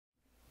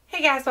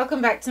Hey guys,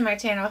 welcome back to my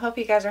channel. I hope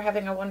you guys are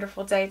having a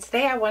wonderful day.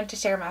 Today I want to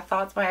share my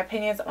thoughts, my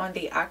opinions on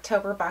the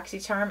October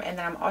Boxycharm, and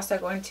then I'm also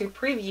going to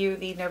preview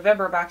the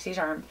November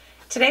Boxycharm.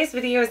 Today's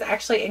video is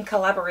actually in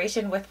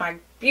collaboration with my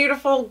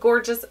beautiful,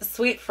 gorgeous,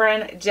 sweet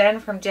friend Jen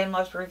from Jen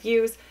Loves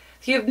Reviews.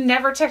 If you've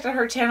never checked out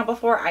her channel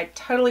before, I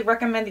totally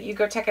recommend that you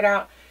go check it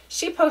out.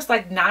 She posts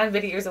like 9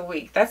 videos a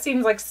week. That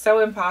seems like so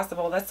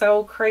impossible. That's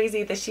so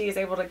crazy that she is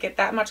able to get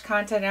that much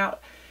content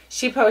out.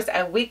 She posts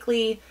a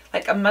weekly,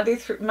 like a Monday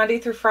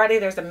through Friday,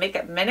 there's a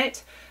makeup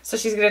minute. So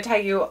she's going to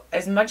tell you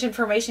as much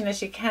information as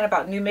she can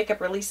about new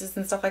makeup releases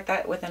and stuff like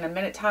that within a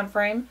minute time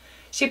frame.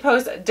 She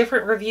posts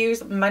different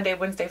reviews Monday,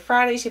 Wednesday,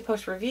 Friday. She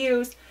posts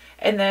reviews.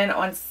 And then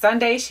on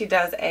Sunday, she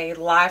does a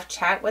live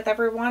chat with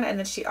everyone. And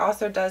then she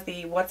also does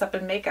the what's up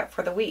in makeup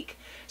for the week.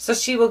 So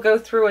she will go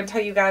through and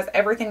tell you guys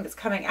everything that's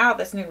coming out,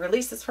 that's new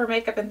releases for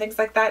makeup and things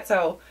like that.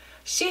 So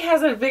she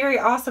has a very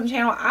awesome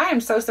channel. I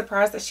am so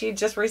surprised that she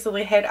just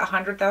recently hit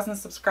 100,000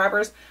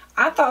 subscribers.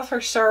 I thought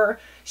for sure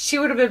she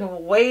would have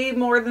been way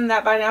more than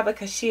that by now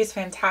because she is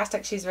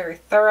fantastic. She's very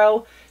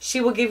thorough.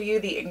 She will give you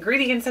the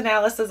ingredients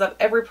analysis of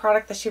every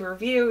product that she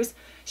reviews.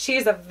 She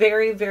is a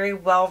very, very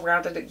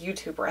well-rounded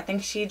YouTuber. I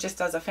think she just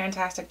does a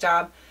fantastic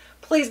job.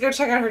 Please go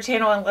check out her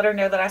channel and let her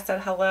know that I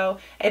said hello.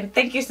 And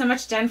thank you so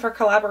much, Jen, for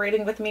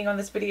collaborating with me on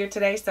this video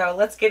today. So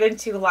let's get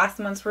into last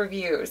month's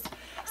reviews.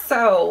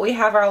 So we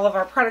have all of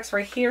our products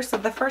right here. So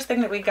the first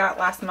thing that we got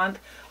last month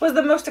was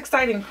the most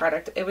exciting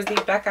product. It was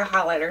the Becca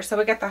highlighter. So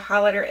we got the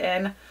highlighter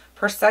in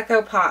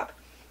Prosecco Pop.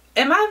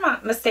 Am I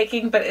not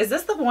mistaken, but is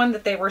this the one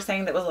that they were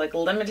saying that was like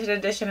limited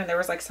edition and there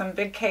was like some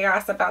big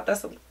chaos about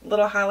this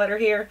little highlighter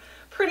here?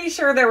 Pretty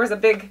sure there was a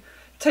big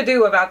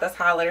to-do about this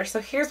highlighter.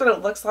 So here's what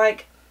it looks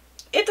like.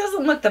 It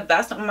doesn't look the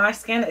best on my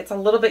skin. It's a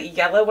little bit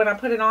yellow when I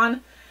put it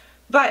on,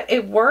 but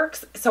it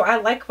works. So what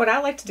I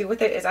like to do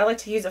with it is I like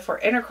to use it for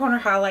inner corner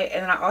highlight,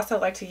 and then I also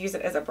like to use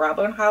it as a brow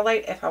bone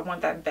highlight if I want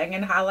that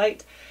banging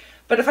highlight.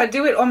 But if I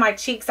do it on my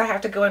cheeks, I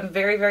have to go in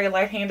very, very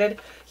light-handed.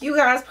 You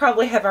guys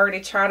probably have already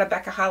tried a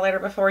Becca highlighter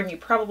before, and you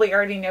probably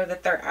already know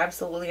that they're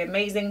absolutely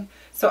amazing.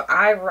 So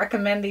I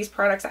recommend these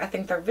products. I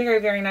think they're very,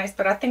 very nice,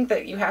 but I think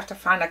that you have to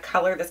find a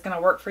color that's going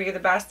to work for you the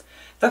best.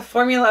 The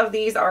formula of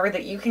these are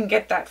that you can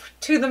get that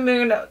to the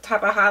moon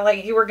type of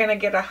highlight. You are going to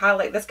get a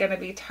highlight that's going to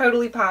be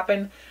totally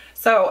popping.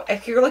 So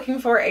if you're looking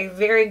for a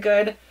very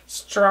good,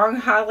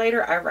 strong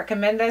highlighter, I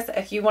recommend this.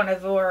 If you want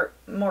a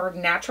more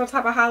natural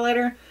type of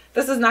highlighter,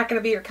 this is not going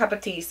to be your cup of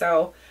tea.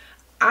 So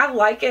I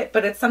like it,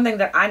 but it's something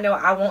that I know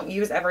I won't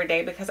use every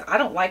day because I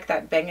don't like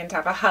that banging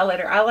type of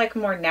highlighter. I like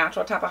more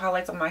natural type of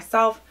highlights on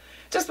myself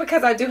just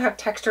because I do have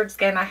textured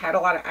skin. I had a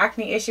lot of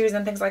acne issues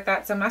and things like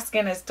that, so my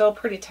skin is still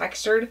pretty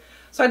textured.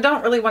 So I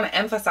don't really want to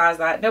emphasize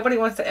that. Nobody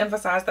wants to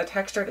emphasize the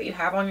texture that you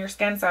have on your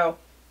skin, so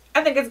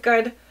I think it's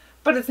good,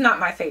 but it's not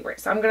my favorite.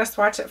 So I'm going to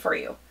swatch it for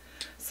you.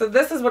 So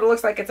this is what it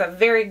looks like. It's a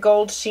very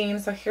gold sheen.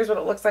 So here's what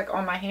it looks like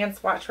on my hand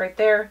swatch right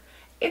there.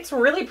 It's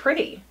really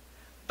pretty.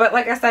 But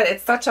like I said,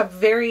 it's such a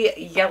very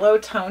yellow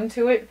tone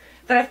to it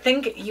that I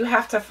think you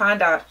have to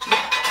find a,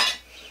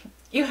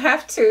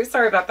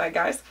 sorry about that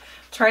guys. I'm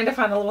trying to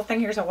find a little thing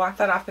here to walk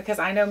that off because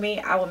I know me,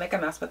 I will make a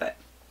mess with it.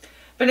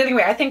 But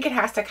anyway, I think it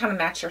has to kind of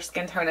match your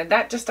skin tone, and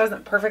that just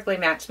doesn't perfectly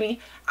match me.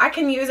 I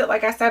can use it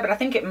like I said, but I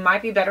think it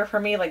might be better for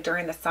me like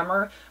during the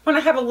summer when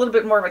I have a little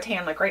bit more of a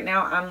tan. Like right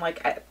now I'm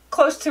like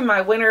close to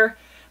my winter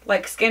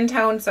like skin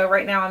tone, so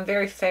right now I'm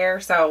very fair,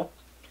 so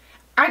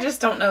I just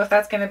don't know if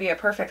that's going to be a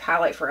perfect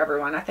highlight for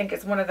everyone. I think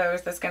it's one of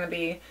those that's going to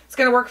be, it's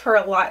going to work for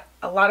a lot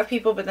of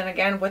people, but then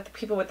again, with the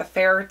people with the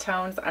fairer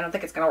tones, I don't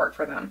think it's going to work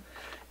for them.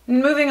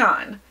 Moving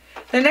on.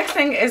 The next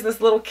thing is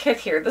this little kit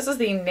here. This is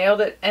the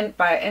Nailed It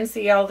by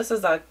NcLA. This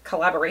is a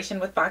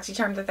collaboration with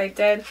Boxycharm that they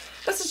did.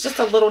 This is just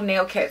a little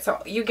nail kit.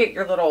 So you get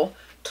your little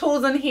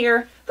tools in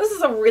here. This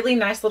is a really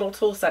nice little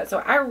tool set. So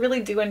I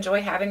really do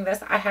enjoy having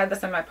this. I had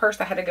this in my purse.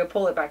 I had to go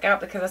pull it back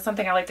out because it's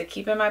something I like to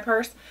keep in my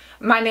purse.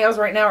 My nails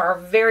right now are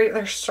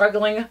they're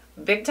struggling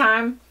big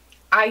time.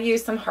 I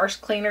used some harsh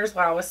cleaners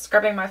while I was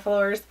scrubbing my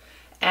floors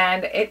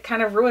and it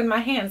kind of ruined my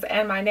hands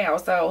and my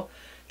nails. So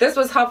this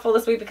was helpful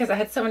this week because I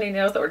had so many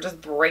nails that were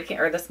just breaking,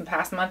 or this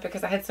past month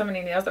because I had so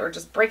many nails that were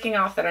just breaking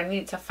off that I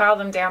needed to file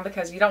them down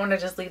because you don't want to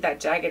just leave that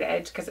jagged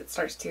edge because it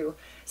starts to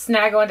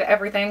snag onto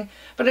everything.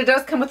 But it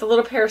does come with a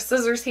little pair of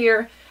scissors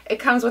here. It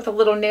comes with a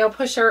little nail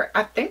pusher.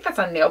 I think that's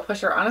a nail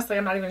pusher. Honestly,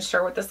 I'm not even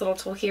sure what this little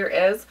tool here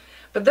is.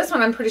 But this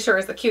one I'm pretty sure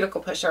is the cuticle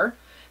pusher.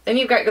 Then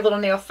you've got your little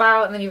nail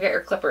file, and then you've got your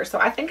clippers. So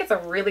I think it's a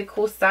really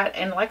cool set,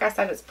 and like I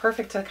said, it's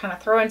perfect to kind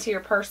of throw into your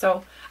purse.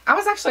 So I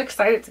was actually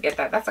excited to get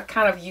that. That's a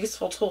kind of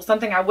useful tool,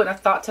 something I wouldn't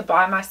have thought to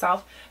buy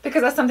myself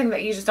because that's something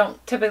that you just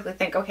don't typically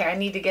think, okay, I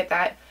need to get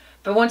that.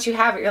 But once you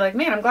have it, you're like,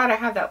 man, I'm glad I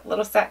have that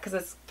little set because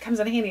it comes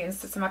in handy and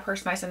sits in my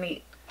purse nice and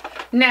neat.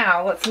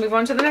 Now, let's move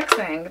on to the next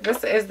thing.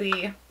 This is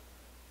the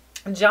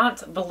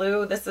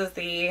Jonteblu. This is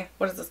the,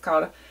 what is this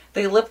called?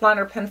 The lip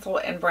liner pencil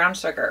in brown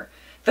sugar.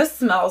 This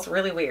smells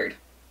really weird.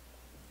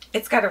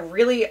 It's got a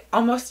really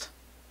almost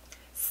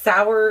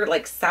sour,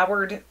 like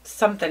soured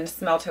something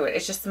smell to it.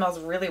 It just smells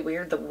really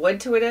weird. The wood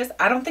to it is,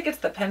 I don't think it's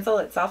the pencil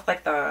itself,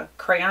 like the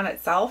crayon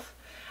itself.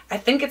 I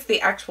think it's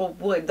the actual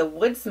wood. The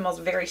wood smells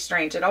very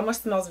strange. It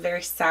almost smells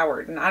very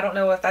soured, and I don't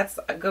know if that's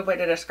a good way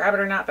to describe it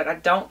or not, but I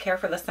don't care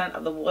for the scent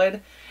of the wood,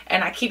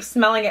 and I keep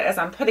smelling it as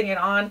I'm putting it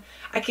on.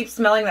 I keep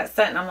smelling that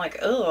scent, and I'm like,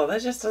 oh,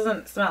 that just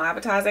doesn't smell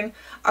appetizing.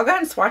 I'll go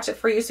ahead and swatch it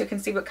for you so you can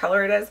see what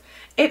color it is.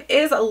 It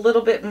is a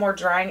little bit more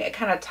drying. It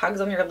kind of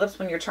tugs on your lips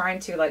when you're trying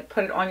to like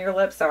put it on your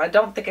lips, so I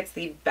don't think it's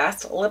the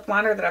best lip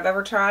liner that I've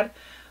ever tried.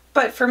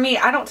 But for me,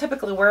 I don't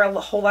typically wear a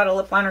whole lot of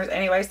lip liners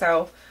anyway,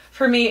 so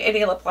for me,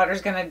 any lip liner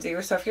is going to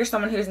do. So if you're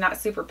someone who's not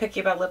super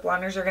picky about lip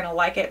liners, you're going to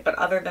like it. But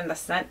other than the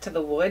scent to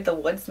the wood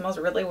smells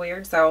really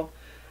weird. So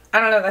I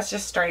don't know, that's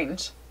just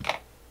strange.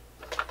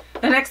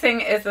 The next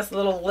thing is this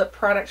little lip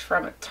product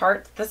from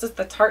Tarte. This is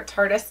the Tarte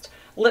Tarteist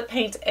Lip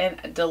Paint in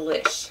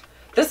Delish.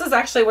 This is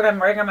actually what I'm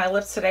wearing on my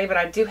lips today, but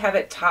I do have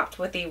it topped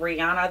with the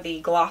Rihanna,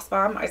 the Gloss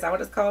Bomb. Is that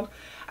what it's called?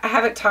 I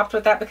have it topped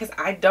with that because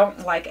I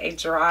don't like a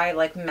dry,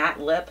 like matte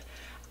lip.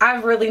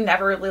 I've really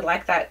never really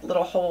liked that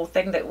little whole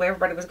thing that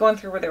everybody was going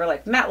through where they were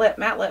like matte lip,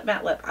 matte lip,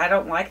 matte lip. I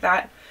don't like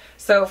that.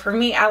 So for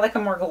me, I like a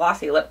more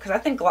glossy lip because I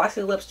think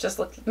glossy lips just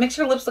makes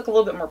your lips look a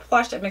little bit more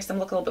plush. It makes them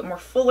look a little bit more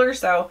fuller.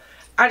 So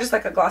I just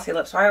like a glossy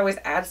lip. So I always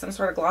add some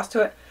sort of gloss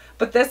to it.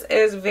 But this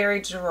is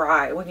very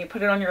dry. When you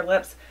put it on your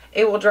lips,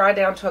 it will dry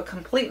down to a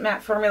complete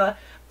matte formula,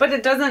 but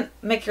it doesn't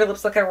make your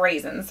lips look like a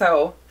raisin.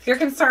 So if you're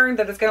concerned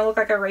that it's going to look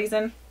like a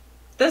raisin,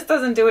 this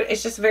doesn't do it.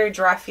 It's just very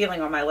dry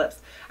feeling on my lips.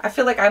 I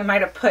feel like I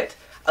might have put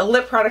a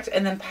lip product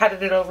and then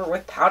patted it over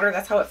with powder.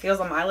 That's how it feels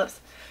on my lips.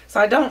 So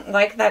I don't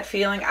like that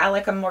feeling. I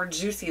like a more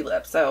juicy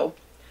lip. So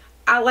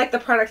I like the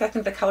product. I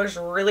think the color's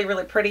really,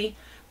 really pretty.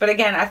 But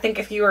again, I think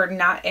if you are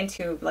not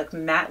into like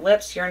matte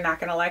lips, you're not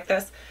going to like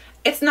this.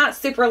 It's not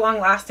super long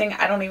lasting.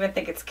 I don't even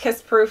think it's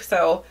kiss proof.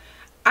 So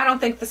I don't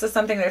think this is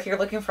something that if you're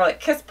looking for like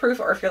kiss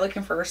proof or if you're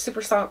looking for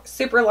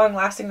super long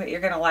lasting that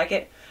you're going to like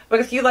it.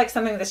 But if you like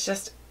something that's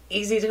just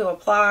easy to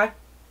apply,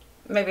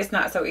 maybe it's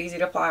not so easy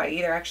to apply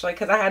either actually,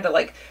 because I had to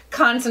like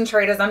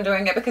concentrate as I'm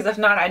doing it, because if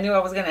not I knew I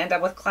was going to end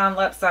up with clown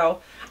lips.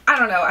 So I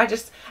don't know, I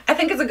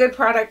think it's a good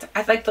product.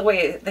 I like the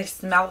way they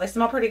smell. They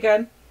smell pretty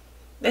good.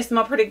 They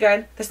smell pretty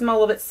good. They smell a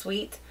little bit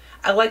sweet.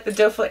 I like the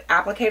doe foot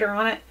applicator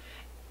on it.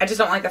 I just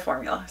don't like the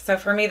formula. So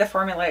for me the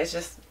formula is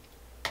just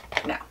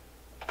no.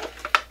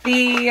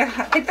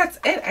 I think that's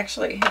it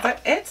actually. Is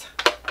that it?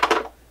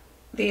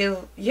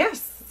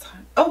 Yes.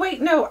 Oh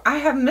wait, no, I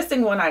have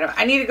missing one item.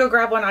 I need to go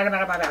grab one item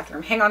out of my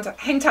bathroom. Hang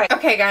tight.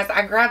 Okay guys,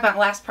 I grabbed my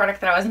last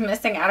product that I was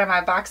missing out of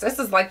my box. This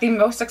is like the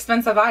most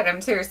expensive item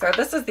too. So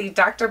this is the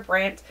Dr.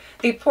 Brandt,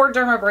 the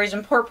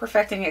PoreDermabrasion Pore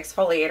Perfecting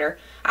Exfoliator.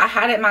 I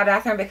had it in my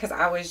bathroom because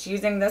I was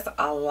using this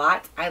a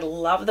lot. I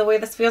love the way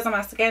this feels on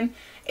my skin.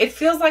 It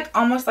feels like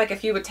almost like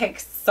if you would take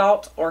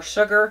salt or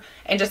sugar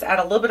and just add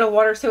a little bit of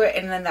water to it,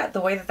 and then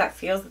the way that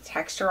feels, the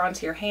texture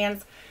onto your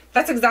hands.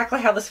 That's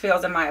exactly how this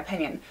feels in my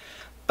opinion.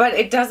 But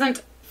it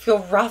doesn't feel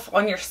rough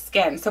on your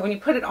skin. So when you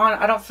put it on,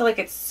 I don't feel like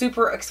it's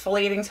super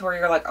exfoliating to where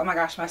you're like, oh my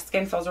gosh, my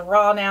skin feels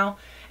raw now.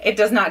 It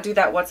does not do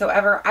that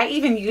whatsoever. I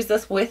even use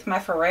this with my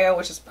Foreo,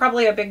 which is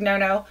probably a big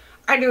no-no.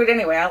 I do it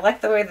anyway. I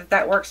like the way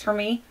that works for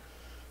me.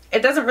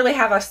 It doesn't really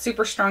have a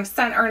super strong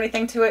scent or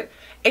anything to it.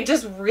 It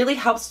just really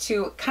helps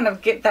to kind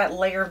of get that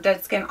layer of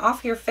dead skin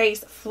off your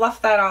face,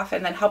 fluff that off,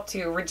 and then help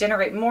to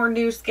regenerate more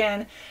new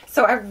skin.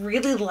 So I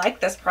really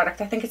like this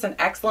product. I think it's an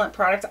excellent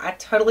product. I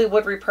totally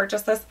would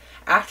repurchase this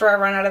after I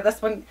run out of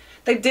this one.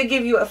 They did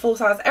give you a full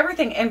size.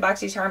 Everything in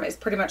Boxycharm is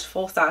pretty much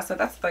full size, so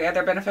that's the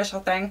other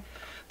beneficial thing.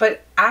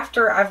 But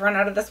after I've run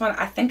out of this one,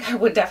 I think I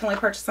would definitely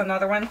purchase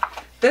another one.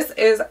 This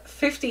is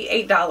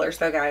 $58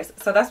 though, guys.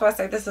 So that's why I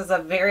say this is a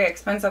very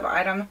expensive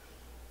item,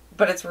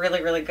 but it's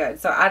really, really good.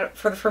 So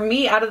for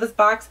me, out of this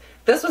box,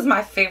 this was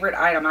my favorite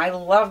item. I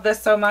love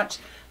this so much.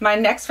 My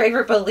next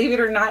favorite, believe it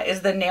or not,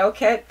 is the nail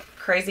kit.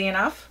 Crazy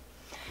enough.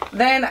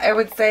 Then I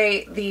would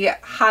say the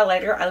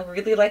highlighter. I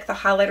really like the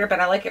highlighter,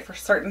 but I like it for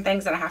certain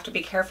things and I have to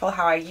be careful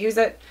how I use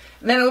it.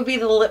 And then it would be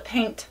the lip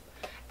paint.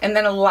 And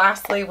then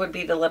lastly would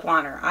be the lip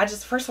liner.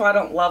 First of all, I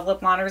don't love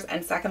lip liners,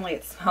 and secondly,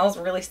 it smells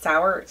really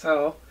sour,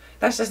 so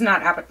that's just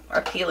not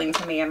appealing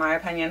to me in my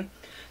opinion.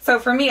 So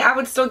for me, I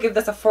would still give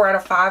this a 4 out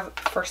of 5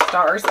 for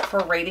stars for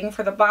rating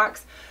for the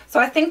box. So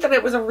I think that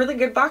it was a really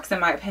good box in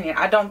my opinion.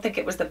 I don't think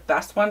it was the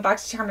best one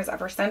Boxycharm has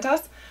ever sent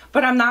us,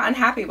 but I'm not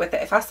unhappy with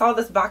it. If I saw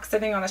this box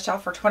sitting on a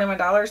shelf for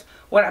 $21,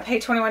 would I pay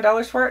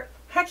 $21 for it?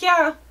 Heck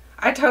yeah,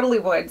 I totally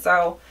would.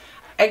 So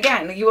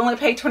again, you only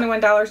pay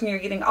 $21 and you're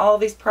getting all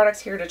of these products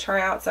here to try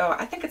out. So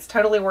I think it's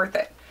totally worth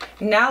it.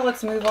 Now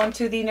let's move on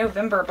to the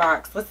November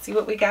box. Let's see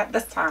what we got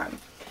this time.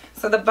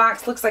 So the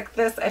box looks like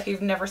this. If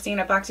you've never seen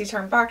a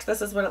Boxycharm box,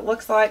 this is what it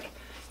looks like.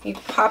 You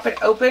pop it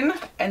open,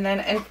 and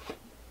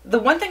the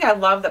one thing I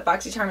love that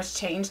Boxycharm has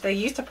changed, they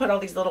used to put all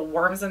these little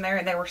worms in there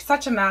and they were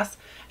such a mess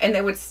and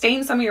they would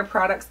stain some of your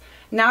products.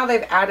 Now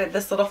they've added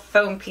this little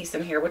foam piece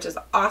in here, which is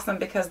awesome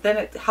because then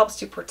it helps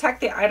to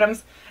protect the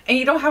items and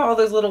you don't have all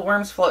those little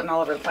worms floating all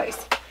over the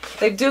place.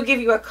 They do give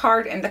you a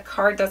card, and the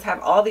card does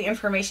have all the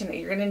information that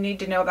you're going to need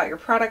to know about your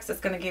products. It's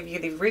going to give you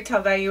the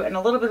retail value and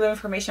a little bit of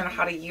information on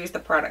how to use the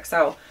product.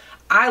 So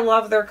I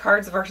love their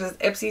cards versus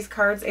Ipsy's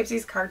cards.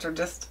 Ipsy's cards are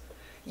just,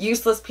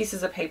 useless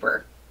pieces of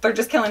paper. They're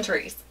just killing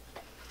trees.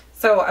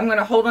 So I'm going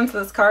to hold onto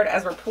this card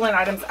as we're pulling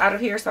items out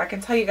of here so I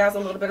can tell you guys a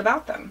little bit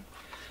about them.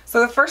 So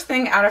the first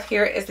thing out of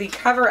here is the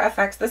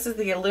CoverFX. This is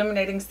the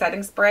illuminating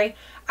setting spray.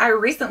 I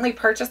recently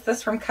purchased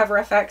this from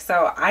CoverFX,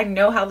 so I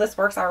know how this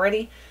works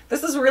already.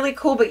 This is really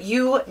cool, but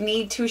you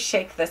need to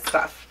shake this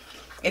stuff.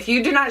 If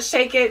you do not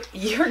shake it,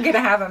 you're going to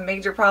have a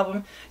major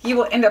problem. You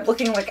will end up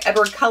looking like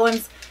Edward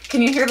Cullen's.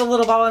 Can you hear the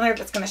little ball in there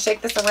that's going to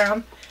shake this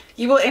around?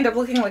 You will end up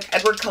looking like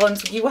Edward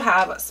Cullen's. You will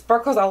have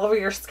sparkles all over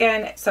your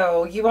skin,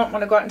 so you won't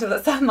want to go out into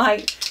the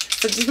sunlight.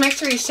 So just make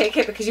sure you shake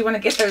it because you want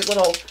to get those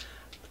little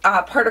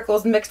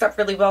particles mixed up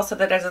really well so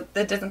that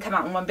it doesn't come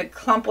out in one big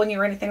clump on you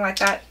or anything like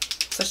that.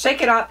 So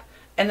shake it up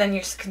and then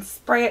you just can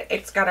spray it.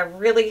 It's got a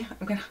really,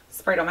 I'm going to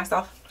spray it on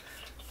myself.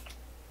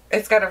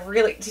 It's got a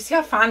really, do you see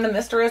how fine the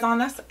mister is on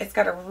this? It's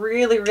got a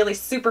really, really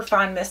super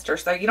fine mister.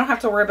 So you don't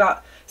have to worry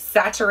about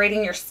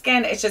saturating your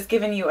skin. It's just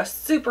giving you a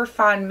super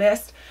fine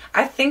mist.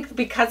 I think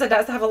because it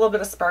does have a little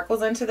bit of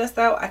sparkles into this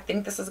though, I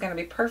think this is going to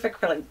be perfect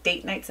for like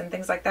date nights and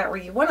things like that where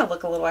you want to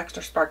look a little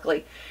extra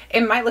sparkly.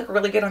 It might look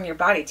really good on your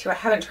body too. I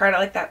haven't tried it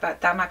like that,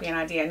 but that might be an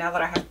idea now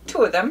that I have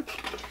two of them.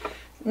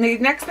 The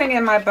next thing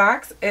in my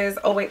box is,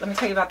 oh wait, let me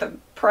tell you about the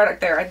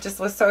product there. I just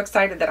was so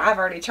excited that I've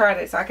already tried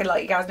it so I could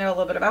let you guys know a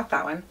little bit about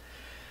that one.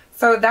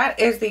 So that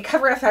is the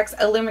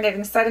CoverFX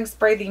Illuminating Setting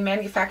Spray. The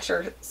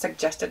manufacturer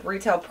suggested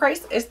retail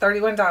price is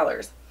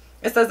 $31.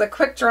 It says a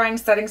quick drying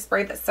setting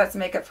spray that sets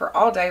makeup for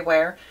all day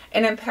wear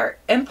and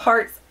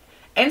imparts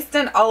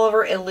instant all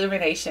over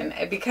illumination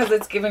because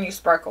it's giving you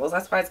sparkles.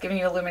 That's why it's giving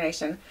you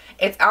illumination.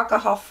 It's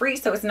alcohol free,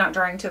 so it's not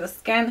drying to the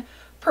skin.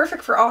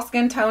 Perfect for all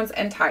skin tones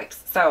and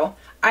types. So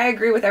I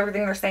agree with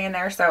everything they're saying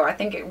there. So I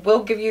think it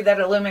will give you that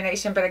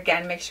illumination, but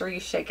again, make sure you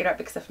shake it up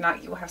because if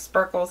not, you will have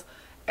sparkles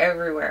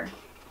everywhere.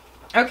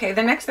 Okay,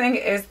 the next thing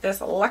is this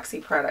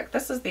Luxie product.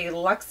 This is the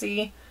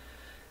Luxie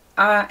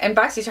and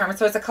Boxycharm,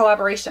 so it's a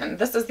collaboration.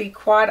 This is the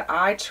Quad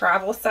Eye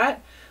Travel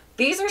Set.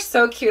 These are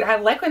so cute. I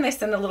like when they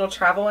send the little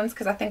travel ones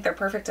because I think they're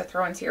perfect to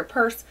throw into your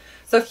purse.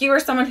 So if you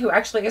are someone who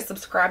actually is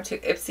subscribed to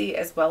Ipsy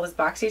as well as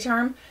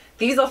Boxycharm,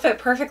 these will fit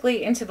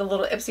perfectly into the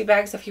little Ipsy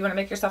bags if you want to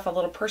make yourself a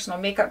little personal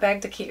makeup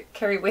bag to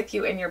carry with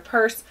you in your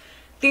purse.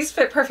 These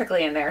fit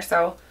perfectly in there,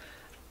 so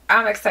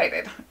I'm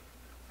excited.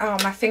 Oh,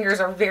 my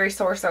fingers are very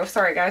sore, so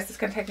sorry guys. It's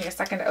going to take me a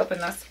second to open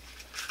this.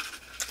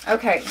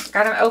 Okay,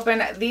 got them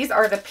open. These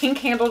are the pink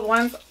handled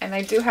ones, and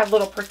they do have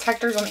little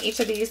protectors on each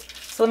of these.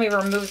 So let me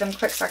remove them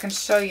quick so I can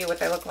show you what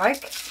they look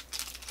like.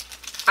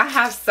 I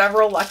have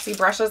several Luxie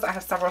brushes. I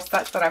have several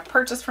sets that I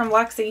purchased from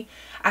Luxie.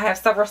 I have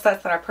several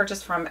sets that I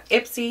purchased from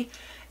Ipsy.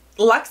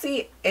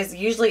 Luxie is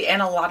usually in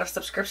a lot of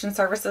subscription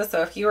services,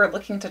 so if you are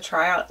looking to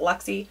try out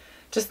Luxie,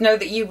 just know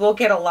that you will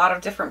get a lot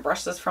of different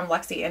brushes from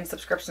Luxie in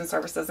subscription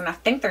services. And I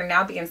think they're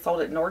now being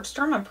sold at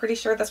Nordstrom. I'm pretty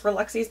sure that's where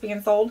Luxie is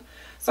being sold.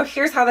 So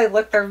here's how they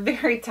look. They're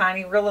very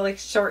tiny, really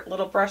short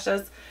little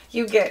brushes.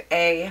 You get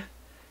a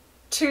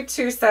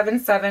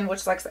 2277,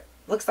 which looks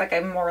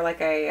like more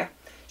like a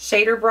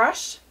shader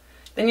brush.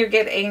 Then you're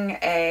getting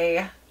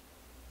a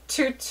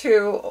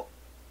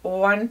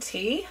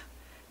 221T,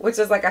 which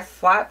is like a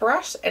flat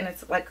brush, and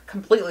it's like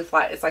completely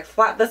flat. It's like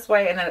flat this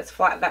way and then it's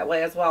flat that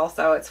way as well.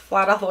 So it's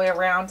flat all the way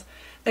around.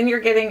 Then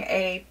you're getting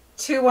a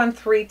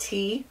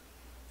 213T.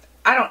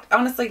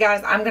 Honestly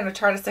guys, I'm going to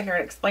try to sit here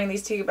and explain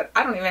these to you, but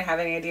I don't even have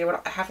any idea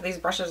what half of these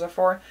brushes are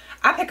for.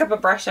 I pick up a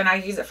brush and I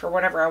use it for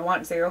whatever I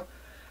want to.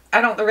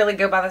 I don't really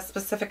go by the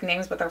specific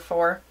names what they're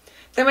for.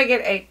 Then we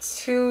get a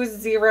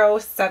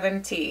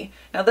 207T.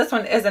 Now this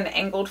one is an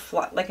angled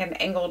flat, like an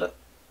angled,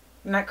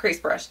 not crease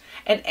brush,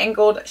 an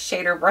angled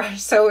shader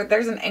brush. So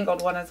there's an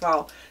angled one as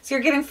well. So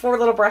you're getting 4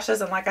 little brushes,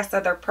 and like I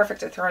said, they're perfect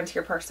to throw into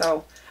your purse.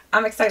 So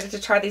I'm excited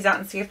to try these out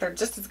and see if they're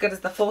just as good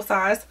as the full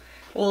size.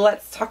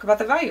 Let's talk about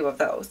the value of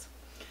those.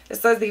 It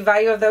says the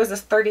value of those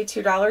is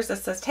 $32. It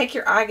says take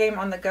your eye game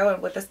on the go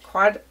with this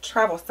quad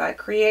travel set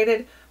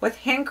created with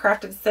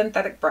handcrafted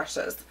synthetic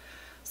brushes.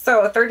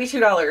 So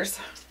 $32.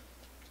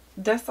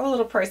 That's a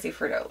little pricey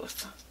for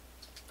those.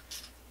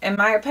 In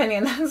my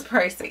opinion, that's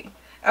pricey.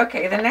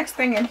 Okay, the next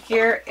thing in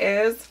here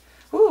is,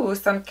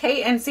 some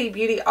KNC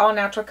Beauty All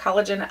Natural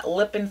Collagen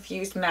Lip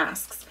Infused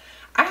Masks.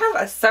 I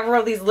have several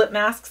of these lip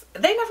masks.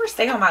 They never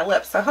stay on my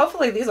lips, so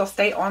hopefully these will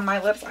stay on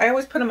my lips. I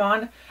always put them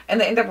on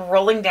and they end up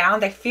rolling down.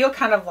 They feel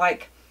kind of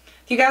like,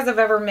 if you guys have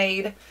ever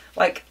made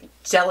like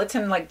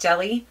gelatin, like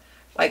jelly,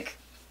 like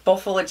bowl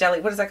full of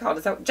jelly, what is that called?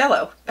 Is that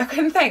Jello? I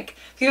couldn't think.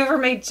 If you've ever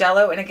made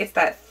Jello and it gets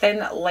that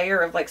thin layer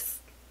of like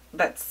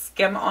that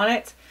skim on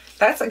it,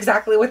 that's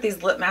exactly what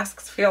these lip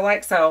masks feel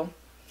like. So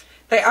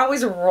they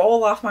always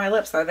roll off my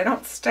lips though. They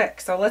don't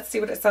stick. So let's see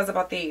what it says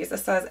about these. It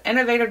says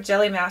innovative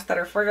jelly masks that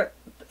are for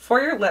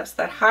your lips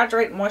that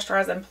hydrate,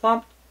 moisturize, and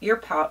plump your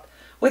pout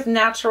with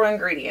natural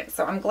ingredients.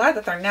 So I'm glad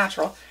that they're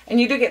natural.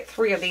 And you do get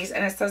 3 of these,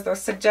 and it says the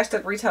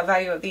suggested retail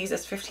value of these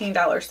is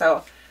 $15.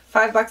 So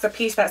 $5 a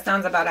piece, that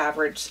sounds about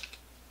average.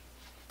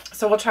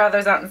 So we'll try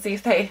those out and see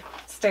if they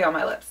stay on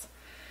my lips.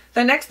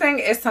 The next thing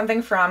is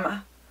something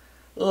from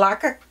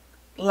Laqa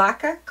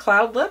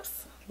Cloud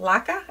Lips.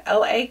 Laqa,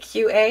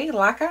 L-A-Q-A,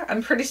 Laqa.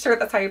 I'm pretty sure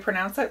that's how you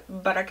pronounce it,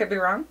 but I could be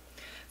wrong.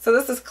 So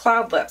this is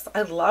Cloud Lips.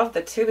 I love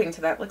the tubing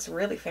to that. It looks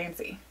really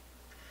fancy.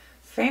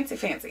 Fancy,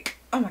 fancy.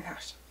 Oh my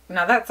gosh.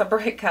 Now that's a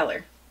bright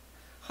color.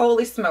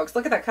 Holy smokes.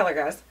 Look at that color,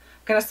 guys.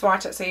 I'm going to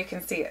swatch it so you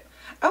can see it.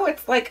 Oh,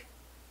 it's like,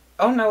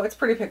 oh no, it's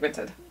pretty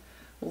pigmented.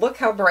 Look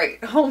how bright.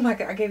 Oh my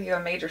god, I gave you a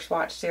major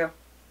swatch too.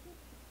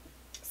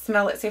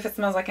 Smell it, see if it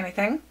smells like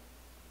anything.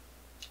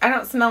 I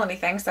don't smell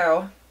anything,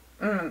 so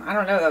I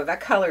don't know though. That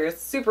color is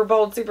super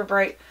bold, super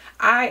bright.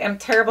 I am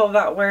terrible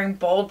about wearing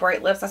bold,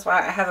 bright lips. That's why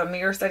I have a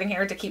mirror sitting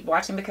here to keep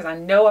watching, because I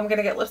know I'm going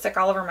to get lipstick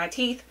all over my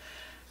teeth.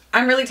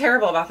 I'm really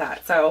terrible about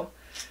that. So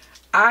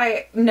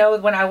I know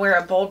when I wear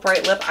a bold,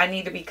 bright lip, I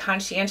need to be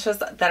conscientious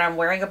that I'm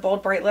wearing a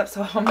bold, bright lip.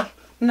 So I'm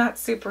not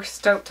super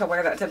stoked to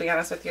wear that, to be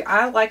honest with you.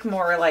 I like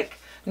more like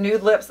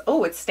nude lips.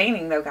 Oh, it's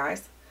staining though,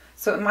 guys.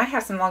 So it might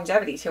have some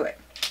longevity to it.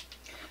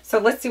 So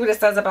let's see what it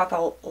says about the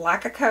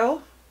Laqa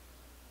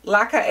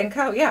 &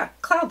 Co. Yeah,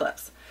 Cloud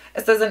Lips.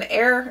 It says an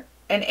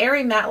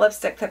airy matte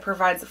lipstick that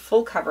provides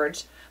full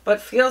coverage,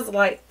 but feels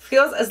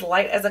as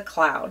light as a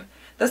cloud.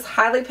 This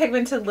highly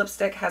pigmented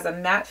lipstick has a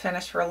matte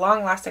finish for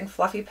long-lasting,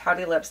 fluffy,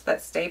 pouty lips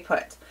that stay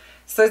put.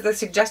 So the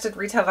suggested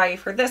retail value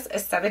for this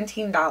is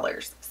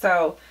 $17.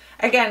 So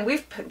again,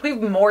 we've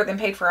more than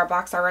paid for our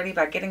box already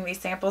by getting these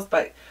samples,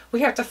 but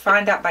we have to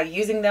find out by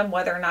using them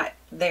whether or not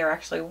they're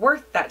actually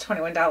worth that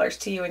 $21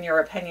 to you in your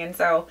opinion.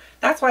 So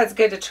that's why it's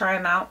good to try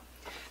them out.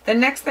 The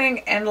next thing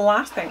and the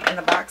last thing in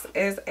the box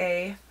is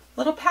a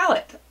little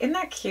palette. Isn't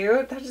that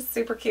cute? That is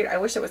super cute. I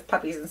wish it was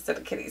puppies instead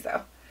of kitties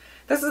though.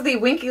 This is the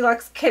Winky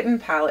Luxe Kitten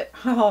palette.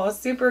 Oh,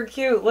 super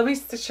cute. Let me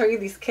show you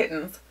these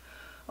kittens.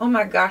 Oh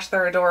my gosh,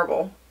 they're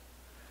adorable.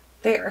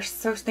 They are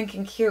so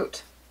stinking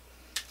cute.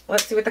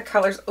 Let's see what the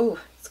colors, oh,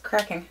 it's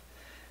cracking.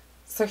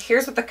 So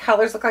here's what the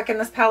colors look like in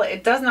this palette.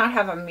 It does not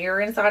have a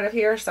mirror inside of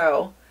here,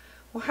 so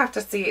we'll have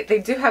to see. They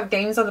do have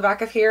names on the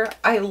back of here.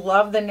 I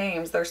love the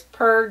names. There's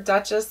Purr,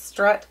 Duchess,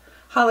 Strut,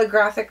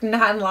 Holographic,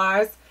 Nine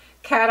Lives,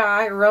 Cat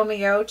Eye,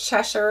 Romeo,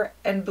 Cheshire,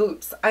 and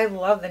Boots. I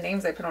love the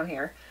names they put on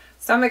here.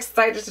 So I'm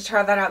excited to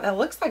try that out. That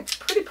looks like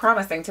pretty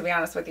promising, to be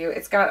honest with you.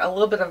 It's got a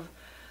little bit of,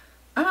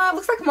 it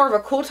looks like more of a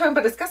cool tone,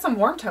 but it's got some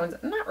warm tones.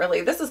 Not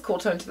really. This is cool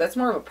tone too. That's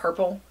more of a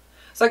purple.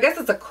 So I guess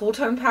it's a cool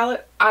tone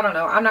palette. I don't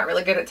know. I'm not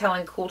really good at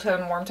telling cool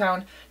tone, warm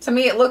tone. To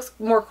me, it looks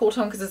more cool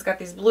tone because it's got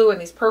these blue and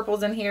these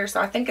purples in here.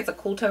 So I think it's a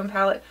cool tone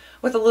palette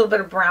with a little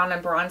bit of brown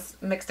and bronze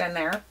mixed in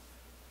there.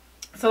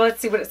 So let's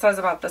see what it says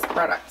about this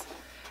product.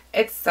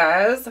 It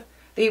says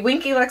the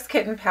Winky Luxe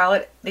Kitten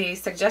palette, the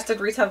suggested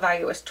retail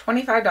value is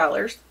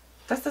 $25.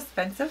 That's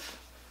expensive.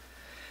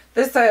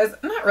 This says,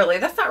 not really.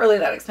 That's not really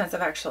that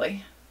expensive,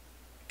 actually.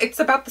 It's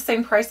about the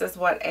same price as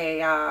what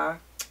a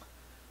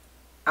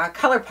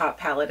ColourPop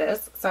palette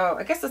is. So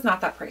I guess it's not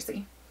that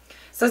pricey. It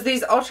says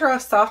these ultra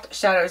soft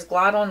shadows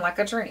glide on like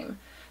a dream.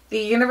 The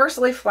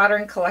universally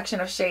flattering collection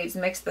of shades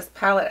makes this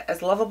palette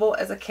as lovable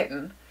as a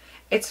kitten.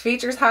 It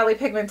features highly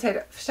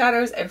pigmented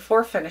shadows and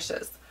 4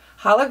 finishes: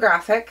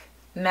 holographic,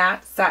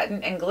 matte,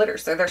 satin, and glitter.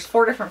 So there's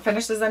 4 different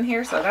finishes in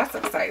here, so that's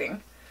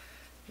exciting.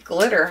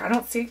 Glitter. I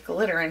don't see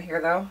glitter in here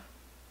though.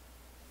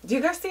 Do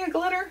you guys see a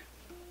glitter?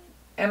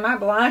 Am I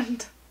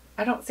blind?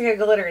 I don't see a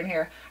glitter in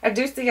here. I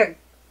do see a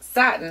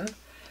satin.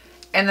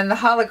 And then the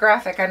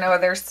holographic, I know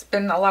there's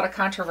been a lot of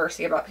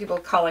controversy about people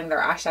calling their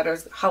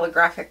eyeshadows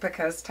holographic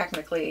because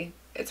technically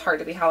it's hard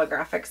to be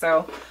holographic.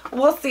 So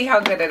we'll see how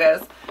good it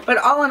is. But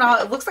all in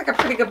all, it looks like a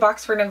pretty good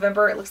box for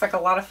November. It looks like a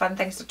lot of fun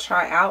things to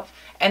try out.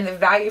 And the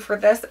value for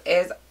this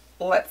is,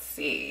 let's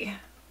see,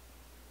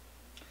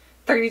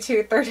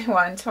 $32, $31,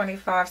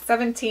 $25,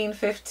 $17,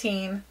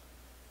 $15,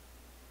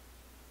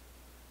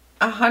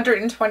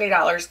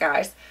 $120,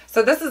 guys.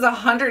 So this is a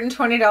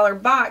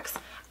 $120 box.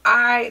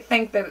 I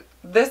think that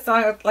this,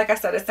 like I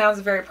said, it sounds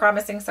very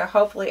promising. So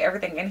hopefully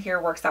everything in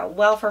here works out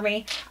well for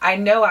me. I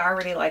know I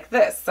already like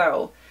this,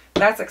 so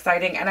that's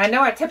exciting. And I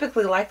know I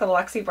typically like the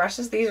Luxie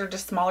brushes. These are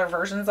just smaller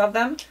versions of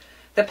them.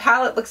 The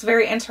palette looks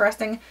very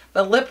interesting.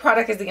 The lip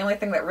product is the only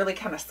thing that really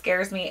kind of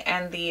scares me.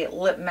 And the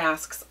lip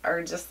masks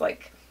are just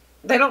like,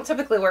 they don't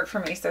typically work for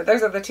me. So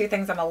those are the 2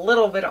 things I'm a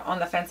little bit on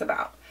the fence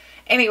about.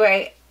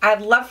 Anyway,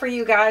 I'd love for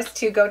you guys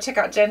to go check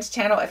out Jen's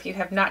channel. If you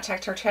have not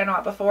checked her channel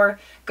out before,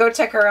 go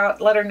check her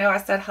out. Let her know I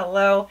said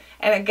hello.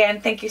 And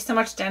again, thank you so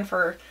much, Jen,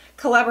 for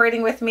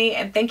collaborating with me.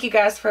 And thank you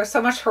guys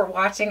so much for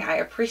watching. I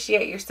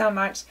appreciate you so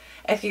much.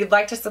 If you'd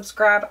like to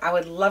subscribe, I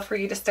would love for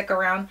you to stick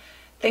around.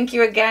 Thank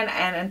you again.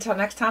 And until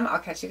next time, I'll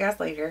catch you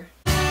guys later.